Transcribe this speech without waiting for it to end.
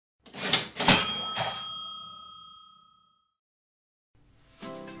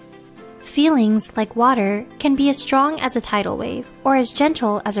Feelings, like water, can be as strong as a tidal wave or as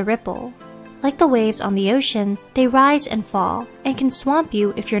gentle as a ripple. Like the waves on the ocean, they rise and fall and can swamp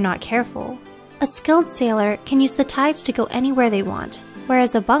you if you're not careful. A skilled sailor can use the tides to go anywhere they want,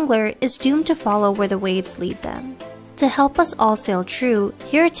 whereas a bungler is doomed to follow where the waves lead them. To help us all sail true,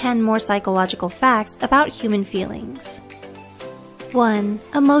 here are 10 more psychological facts about human feelings. 1.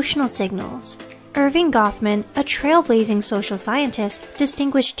 Emotional signals. Erving Goffman, a trailblazing social scientist,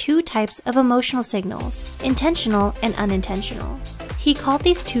 distinguished 2 types of emotional signals, intentional and unintentional. He called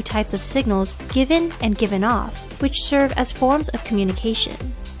these 2 types of signals given and given off, which serve as forms of communication.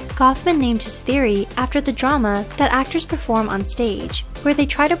 Goffman named his theory after the drama that actors perform on stage, where they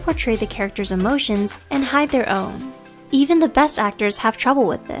try to portray the character's emotions and hide their own. Even the best actors have trouble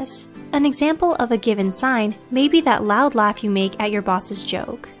with this. An example of a given sign may be that loud laugh you make at your boss's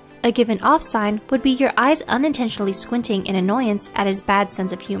joke. A given off sign would be your eyes unintentionally squinting in annoyance at his bad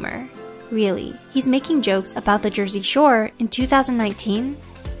sense of humor. Really, he's making jokes about the Jersey Shore in 2019?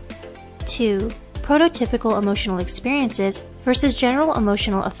 2. Prototypical emotional experiences versus general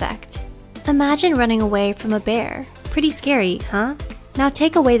emotional effect. Imagine running away from a bear. Pretty scary, huh? Now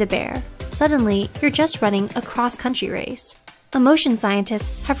take away the bear. Suddenly, you're just running a cross-country race. Emotion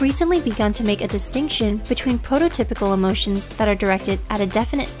scientists have recently begun to make a distinction between prototypical emotions that are directed at a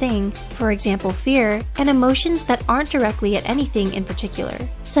definite thing, for example fear, and emotions that aren't directly at anything in particular,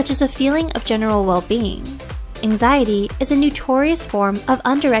 such as a feeling of general well-being. Anxiety is a notorious form of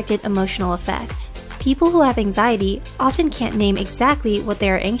undirected emotional effect. People who have anxiety often can't name exactly what they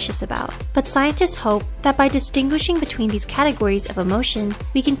are anxious about, but scientists hope that by distinguishing between these categories of emotion,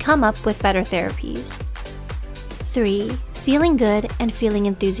 we can come up with better therapies. 3. Feeling good and feeling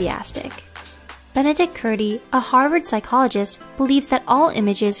enthusiastic. Benedict Curti, a Harvard psychologist, believes that all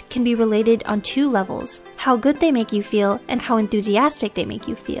images can be related on 2 levels: how good they make you feel and how enthusiastic they make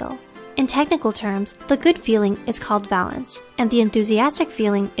you feel. In technical terms, the good feeling is called valence, and the enthusiastic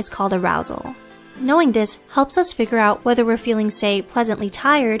feeling is called arousal. Knowing this helps us figure out whether we're feeling, say, pleasantly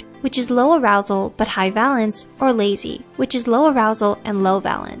tired, which is low arousal but high valence, or lazy, which is low arousal and low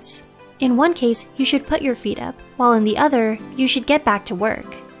valence. In one case, you should put your feet up, while in the other, you should get back to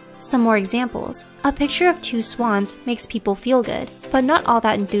work. Some more examples. A picture of 2 swans makes people feel good, but not all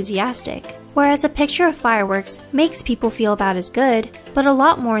that enthusiastic, whereas a picture of fireworks makes people feel about as good, but a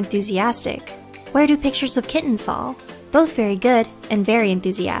lot more enthusiastic. Where do pictures of kittens fall? Both very good and very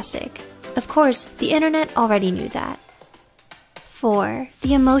enthusiastic. Of course, the internet already knew that. 4.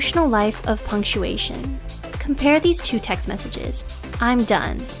 The emotional life of punctuation. Compare these 2 text messages. I'm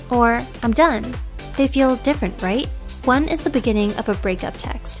done, or I'm done. They feel different, right? One is the beginning of a breakup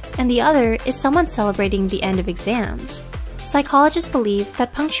text, and the other is someone celebrating the end of exams. Psychologists believe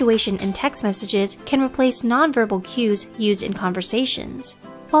that punctuation in text messages can replace nonverbal cues used in conversations.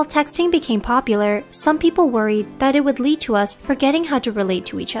 While texting became popular, some people worried that it would lead to us forgetting how to relate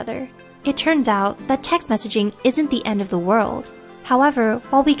to each other. It turns out that text messaging isn't the end of the world. However,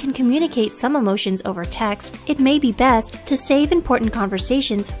 while we can communicate some emotions over text, it may be best to save important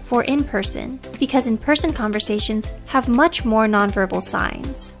conversations for in-person, because in-person conversations have much more nonverbal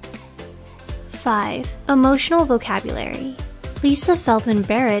signs. 5. Emotional vocabulary. Lisa Feldman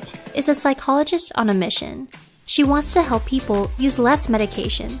Barrett is a psychologist on a mission. She wants to help people use less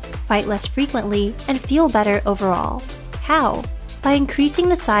medication, fight less frequently, and feel better overall. How? By increasing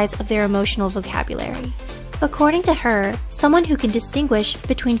the size of their emotional vocabulary. According to her, someone who can distinguish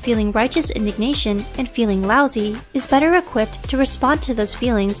between feeling righteous indignation and feeling lousy is better equipped to respond to those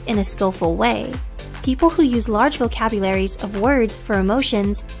feelings in a skillful way. People who use large vocabularies of words for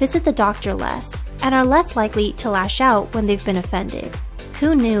emotions visit the doctor less and are less likely to lash out when they've been offended.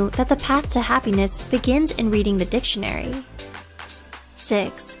 Who knew that the path to happiness begins in reading the dictionary?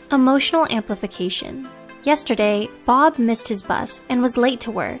 6. Emotional amplification. Yesterday, Bob missed his bus and was late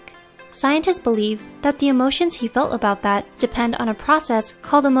to work. Scientists believe that the emotions he felt about that depend on a process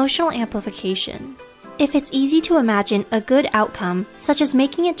called emotional amplification. If it's easy to imagine a good outcome, such as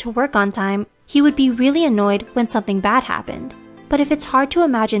making it to work on time, he would be really annoyed when something bad happened. But if it's hard to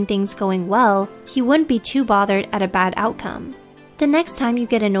imagine things going well, he wouldn't be too bothered at a bad outcome. The next time you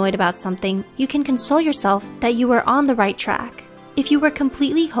get annoyed about something, you can console yourself that you were on the right track. If you were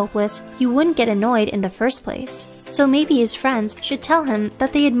completely hopeless, you wouldn't get annoyed in the first place. So maybe his friends should tell him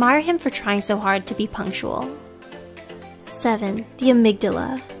that they admire him for trying so hard to be punctual. 7. The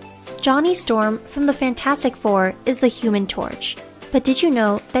amygdala. Johnny Storm from the Fantastic Four is the Human Torch. But did you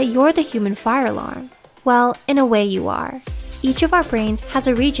know that you're the human fire alarm? Well, in a way you are. Each of our brains has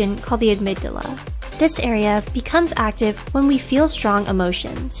a region called the amygdala. This area becomes active when we feel strong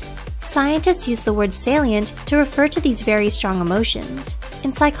emotions. Scientists use the word salient to refer to these very strong emotions.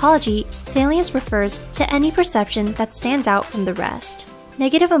 In psychology, salience refers to any perception that stands out from the rest.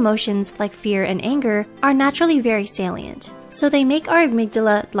 Negative emotions like fear and anger are naturally very salient, so they make our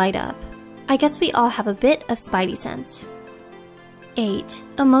amygdala light up. I guess we all have a bit of spidey sense. 8.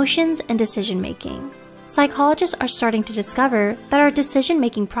 Emotions and decision making. Psychologists are starting to discover that our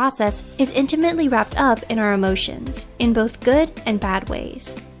decision-making process is intimately wrapped up in our emotions, in both good and bad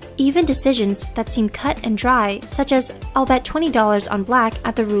ways. Even decisions that seem cut and dry, such as "I'll bet $20 on black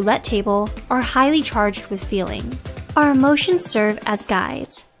at the roulette table," are highly charged with feeling. Our emotions serve as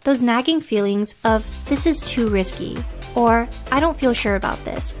guides, those nagging feelings of "this is too risky," or "I don't feel sure about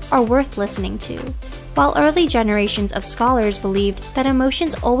this," are worth listening to. While early generations of scholars believed that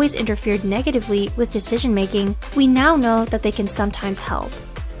emotions always interfered negatively with decision-making, we now know that they can sometimes help.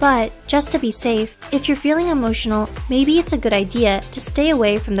 But, just to be safe, if you're feeling emotional, maybe it's a good idea to stay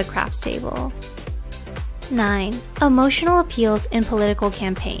away from the craps table. 9. Emotional appeals in political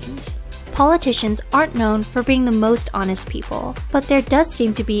campaigns. Politicians aren't known for being the most honest people, but there does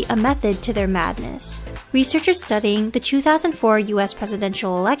seem to be a method to their madness. Researchers studying the 2004 US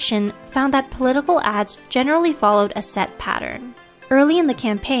presidential election found that political ads generally followed a set pattern. Early in the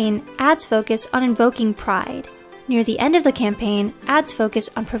campaign, ads focus on invoking pride. Near the end of the campaign, ads focus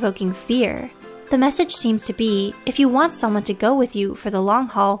on provoking fear. The message seems to be, if you want someone to go with you for the long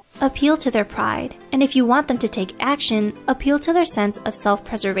haul, appeal to their pride, and if you want them to take action, appeal to their sense of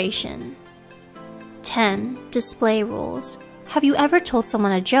self-preservation. 10. Display rules. Have you ever told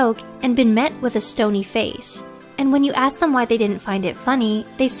someone a joke and been met with a stony face? And when you ask them why they didn't find it funny,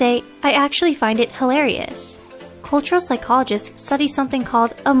 they say, "I actually find it hilarious." Cultural psychologists study something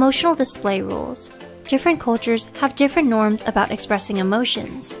called emotional display rules. Different cultures have different norms about expressing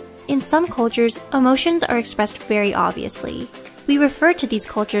emotions. In some cultures, emotions are expressed very obviously. We refer to these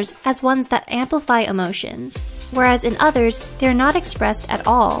cultures as ones that amplify emotions, whereas in others, they're not expressed at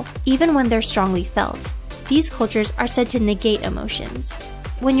all, even when they're strongly felt. These cultures are said to negate emotions.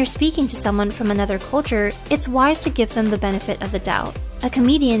 When you're speaking to someone from another culture, it's wise to give them the benefit of the doubt. A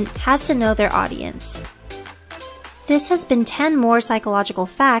comedian has to know their audience. This has been 10 more psychological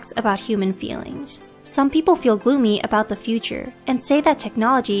facts about human feelings. Some people feel gloomy about the future and say that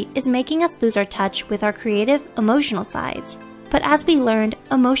technology is making us lose our touch with our creative, emotional sides. But as we learned,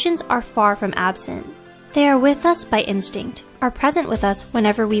 emotions are far from absent. They are with us by instinct, are present with us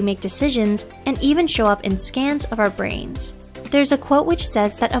whenever we make decisions, and even show up in scans of our brains. There's a quote which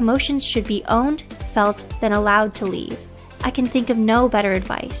says that emotions should be owned, felt, then allowed to leave. I can think of no better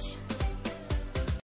advice.